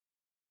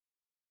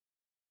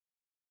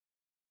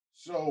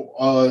So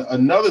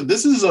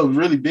this is a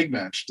really big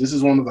match. This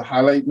is one of the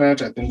highlight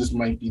match. I think this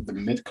might be the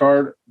mid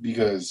card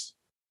because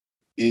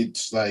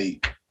it's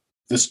like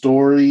the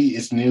story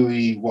is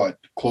nearly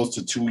close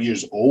to 2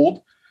 years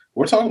old.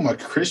 We're talking about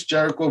Chris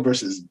Jericho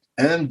versus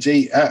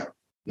MJF.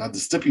 Now the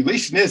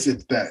stipulation is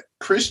that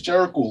Chris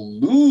Jericho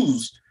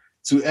lose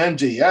to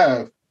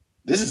MJF.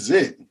 This is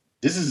it.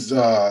 This is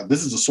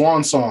a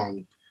swan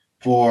song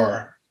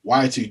for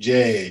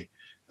Y2J,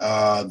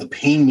 the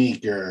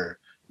Painmaker,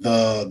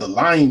 the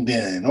Lion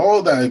Den,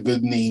 all that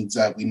good names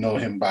that we know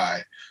him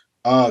by.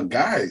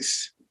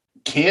 Guys,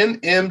 can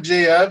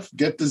MJF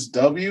get this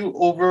W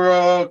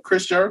over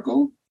Chris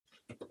Jericho?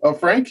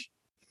 Frank?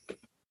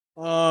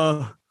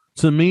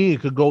 To me, it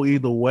could go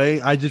either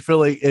way. I just feel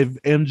like if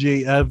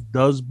MJF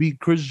does beat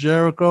Chris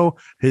Jericho,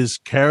 his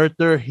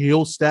character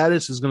heel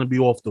status is going to be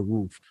off the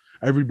roof.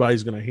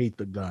 Everybody's going to hate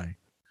the guy.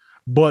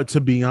 But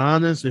to be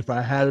honest, if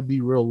I had to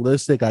be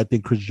realistic, I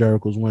think Chris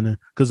Jericho's winning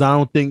because I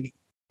don't think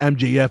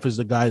MJF is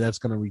the guy that's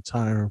going to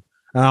retire him.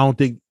 And I don't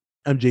think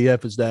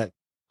MJF is that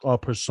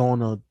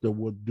persona that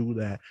would do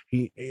that.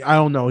 I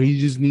don't know. He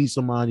just needs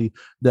somebody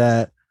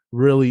that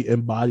really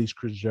embodies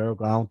Chris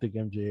Jericho. I don't think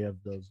MJF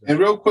does that. And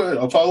real quick,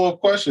 a follow-up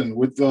question.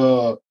 With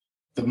the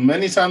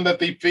many times that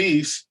they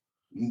face,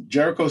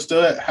 Jericho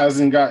still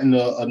hasn't gotten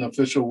an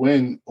official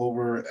win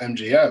over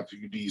MJF.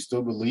 Do you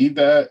still believe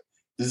that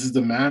this is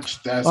the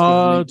match that's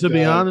to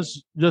be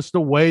honest, just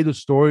the way the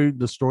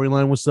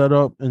storyline was set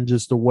up and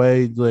just the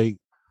way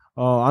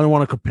I don't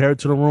want to compare it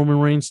to the Roman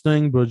Reigns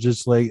thing, but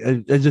just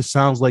it just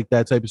sounds like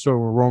that type of story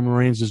where Roman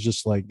Reigns is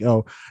just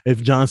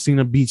if John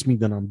Cena beats me,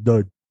 then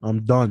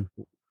I'm done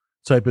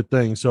type of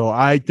thing. So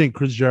I think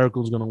Chris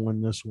Jericho is going to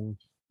win this one.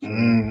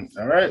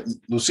 All right,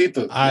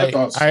 Lucita,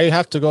 I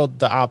have to go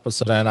the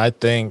opposite end. I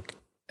think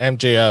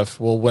MJF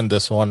will win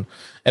this one,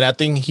 and I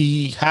think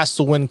he has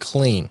to win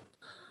clean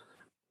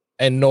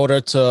in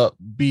order to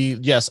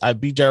I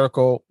beat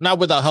Jericho, not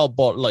without help,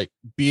 but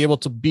be able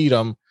to beat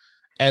him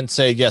and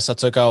say, yes, I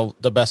took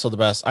out the best of the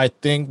best. I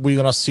think we're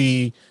going to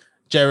see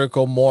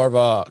Jericho more of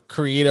a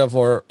creative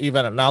or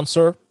even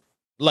announcer.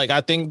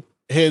 I think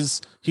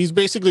he's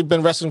basically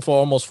been wrestling for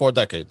almost 4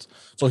 decades.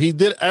 So he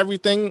did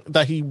everything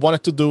that he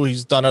wanted to do.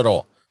 He's done it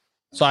all.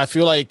 So I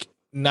feel like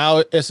now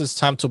it's his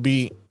time to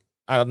be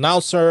an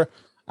announcer,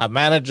 a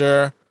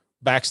manager,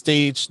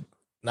 backstage.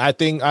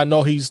 I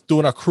know he's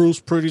doing a cruise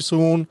pretty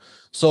soon.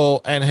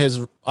 So, and his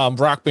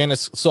rock band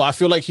is, so I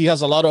feel like he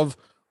has a lot of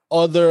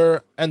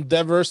other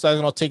endeavors that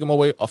are going to take him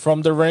away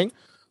from the ring.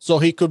 So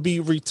he could be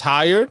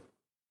retired.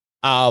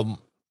 And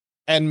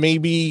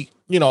maybe,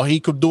 he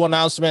could do an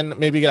announcement,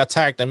 maybe get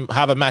attacked and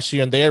have a match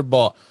here and there.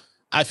 But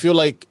I feel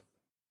like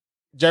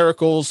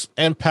Jericho's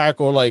impact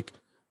or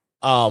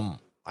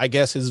I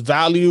guess his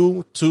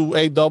value to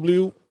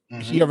AW,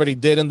 he already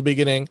did in the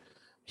beginning.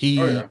 He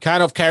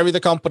kind of carried the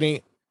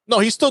company. No,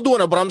 he's still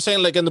doing it, but I'm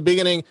saying in the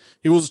beginning,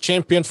 he was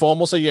champion for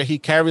almost a year. He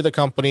carried the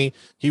company.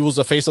 He was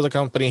the face of the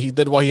company. He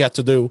did what he had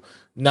to do.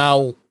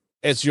 Now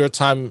it's your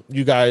time,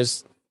 you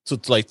guys, to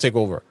take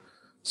over.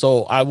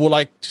 So I would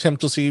like him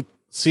to see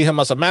him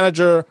as a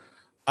manager,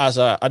 as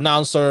an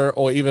announcer,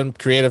 or even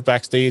creative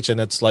backstage. And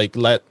it's let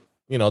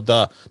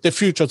the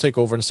future take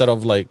over instead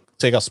of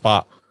take a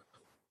spot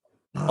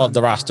of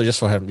the roster just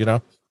for him,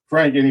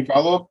 Frank, any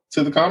follow-up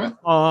to the comment?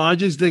 I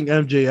just think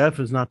MJF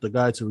is not the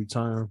guy to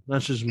retire.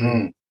 That's just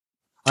me.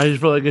 I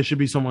just feel like it should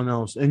be someone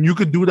else. And you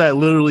could do that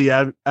literally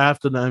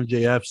after the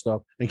MJF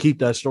stuff and keep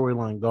that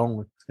storyline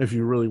going if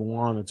you really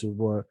wanted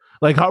to.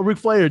 But how Ric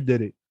Flair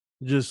did it.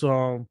 Just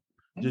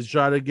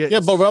try to get... Yeah,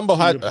 but remember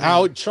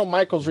how Shawn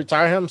Michaels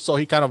retired him? So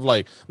he kind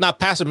of not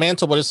pass a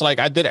mantle, but it's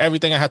I did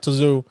everything I had to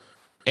do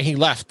and he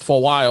left for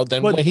a while.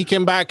 Then when he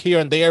came back here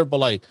and there,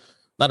 but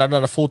not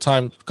another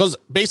full-time... Because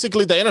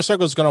basically the Inner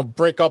Circle is going to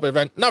break up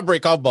not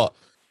break up, but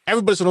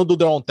everybody's going to do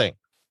their own thing.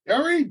 They're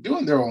already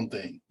doing their own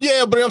thing.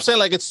 Yeah, but I'm saying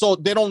it's so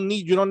you don't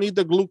need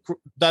the glue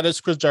that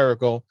is Chris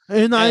Jericho.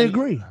 And I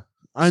agree.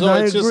 I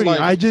agree.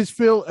 I just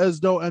feel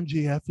as though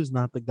MJF is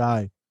not the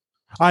guy.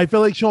 I feel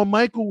like Shawn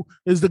Michaels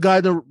is the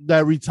guy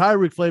that retired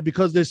Ric Flair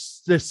because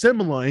they're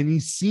similar, and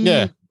he's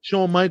seen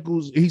Shawn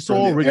Michaels. He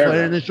saw Ric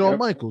Flair and then Shawn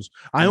Michaels.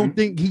 I don't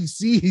think he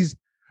sees.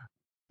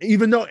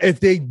 Even though if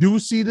they do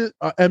see the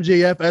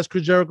MJF as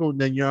Chris Jericho,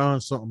 then you're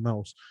on something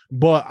else.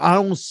 But I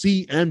don't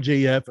see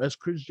MJF as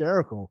Chris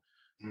Jericho.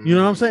 You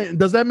know what I'm saying?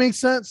 Does that make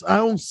sense? I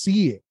don't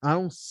see it.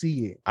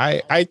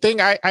 I think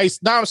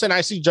now I'm saying I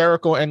see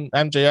Jericho and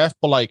MJF,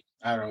 but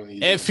I don't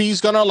either. If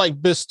he's gonna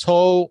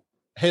bestow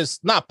his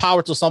not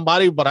power to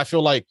somebody, but I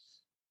feel like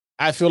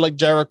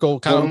Jericho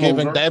kind of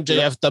giving the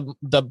MJF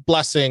the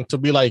blessing to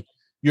be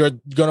you're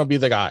gonna be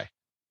the guy,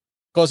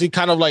 because he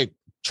kind of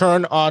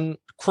turned on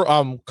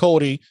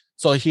Cody,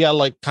 so he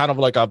had kind of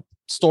a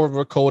story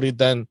with Cody.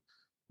 Then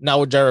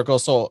now with Jericho,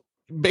 so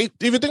if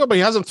you think about it,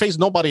 he hasn't faced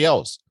nobody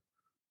else.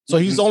 So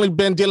he's only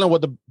been dealing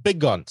with the big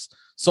guns.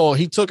 So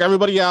he took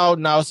everybody out.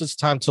 Now it's his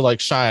time to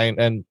shine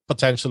and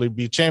potentially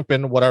be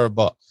champion, whatever.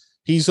 But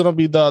he's gonna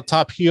be the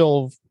top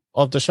heel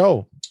of the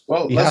show.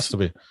 Well, he has to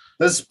be.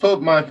 let's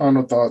put my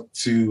final thought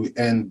to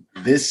end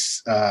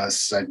this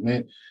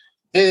segment.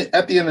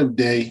 At the end of the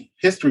day,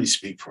 history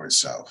speaks for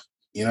itself.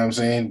 You know what I'm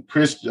saying?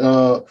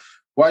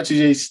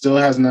 Y2J still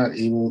has not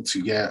able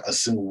to get a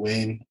single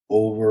win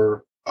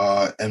over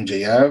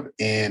MJF.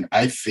 And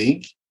I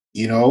think,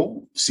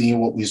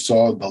 seeing what we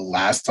saw the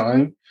last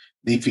time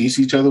they faced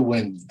each other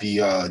when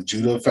the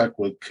Judah effect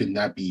could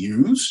not be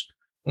used,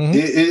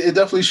 it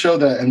definitely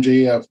showed that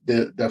MJF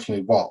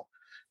definitely evolved.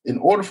 In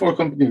order for a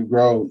company to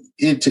grow,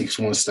 it takes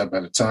one step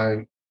at a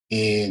time.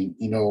 And,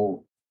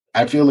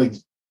 I feel like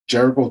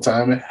Jericho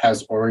time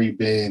has already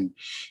been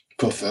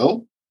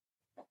fulfilled.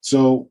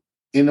 So,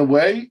 in a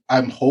way,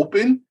 I'm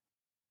hoping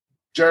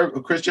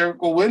Chris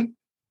Jericho win.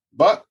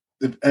 But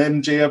if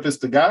MJF is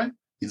the guy,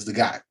 he's the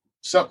guy.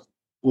 So,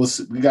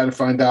 we got to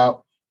find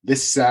out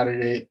this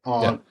Saturday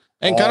on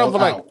And kind of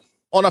like,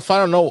 on a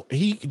final note,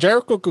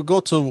 Jericho could go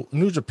to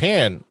New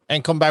Japan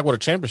and come back with a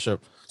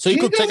championship. So he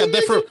could take a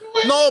different.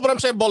 No, but I'm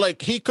saying, but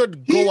like he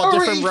could go a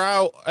different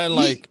route and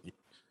like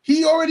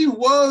he already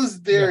was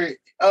their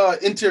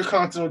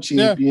Intercontinental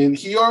champion.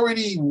 He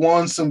already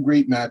won some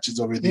great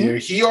matches over there.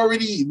 He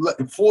already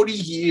 40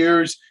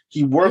 years.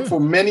 He worked for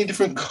many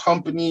different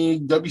companies: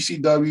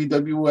 WCW,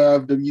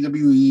 WF,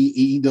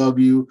 WWE,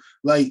 AEW.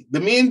 Like the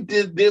man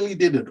really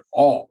did it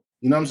all.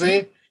 You know what I'm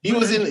saying? He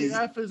was in.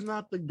 MJF is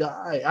not the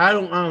guy. I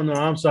don't know.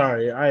 I'm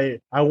sorry. I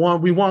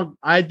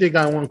think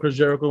I want Chris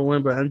Jericho to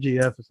win, but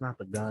MJF is not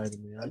the guy to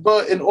me.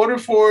 But in order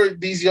for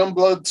these young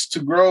bloods to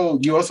grow,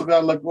 you also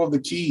gotta let go of the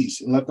keys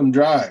and let them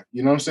drive.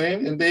 You know what I'm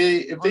saying? And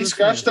if they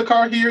scratch the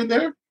car here and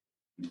there,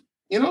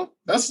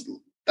 that's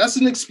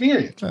an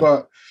experience. Yeah.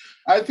 But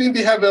I think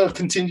they have a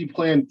continued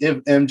plan if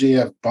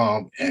MJF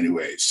bomb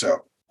anyway.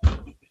 So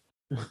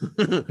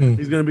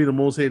he's gonna be the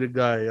most hated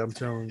guy. I'm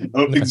telling you.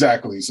 Oh,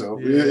 exactly. So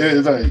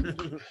it's like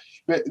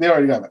they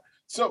already got that.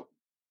 So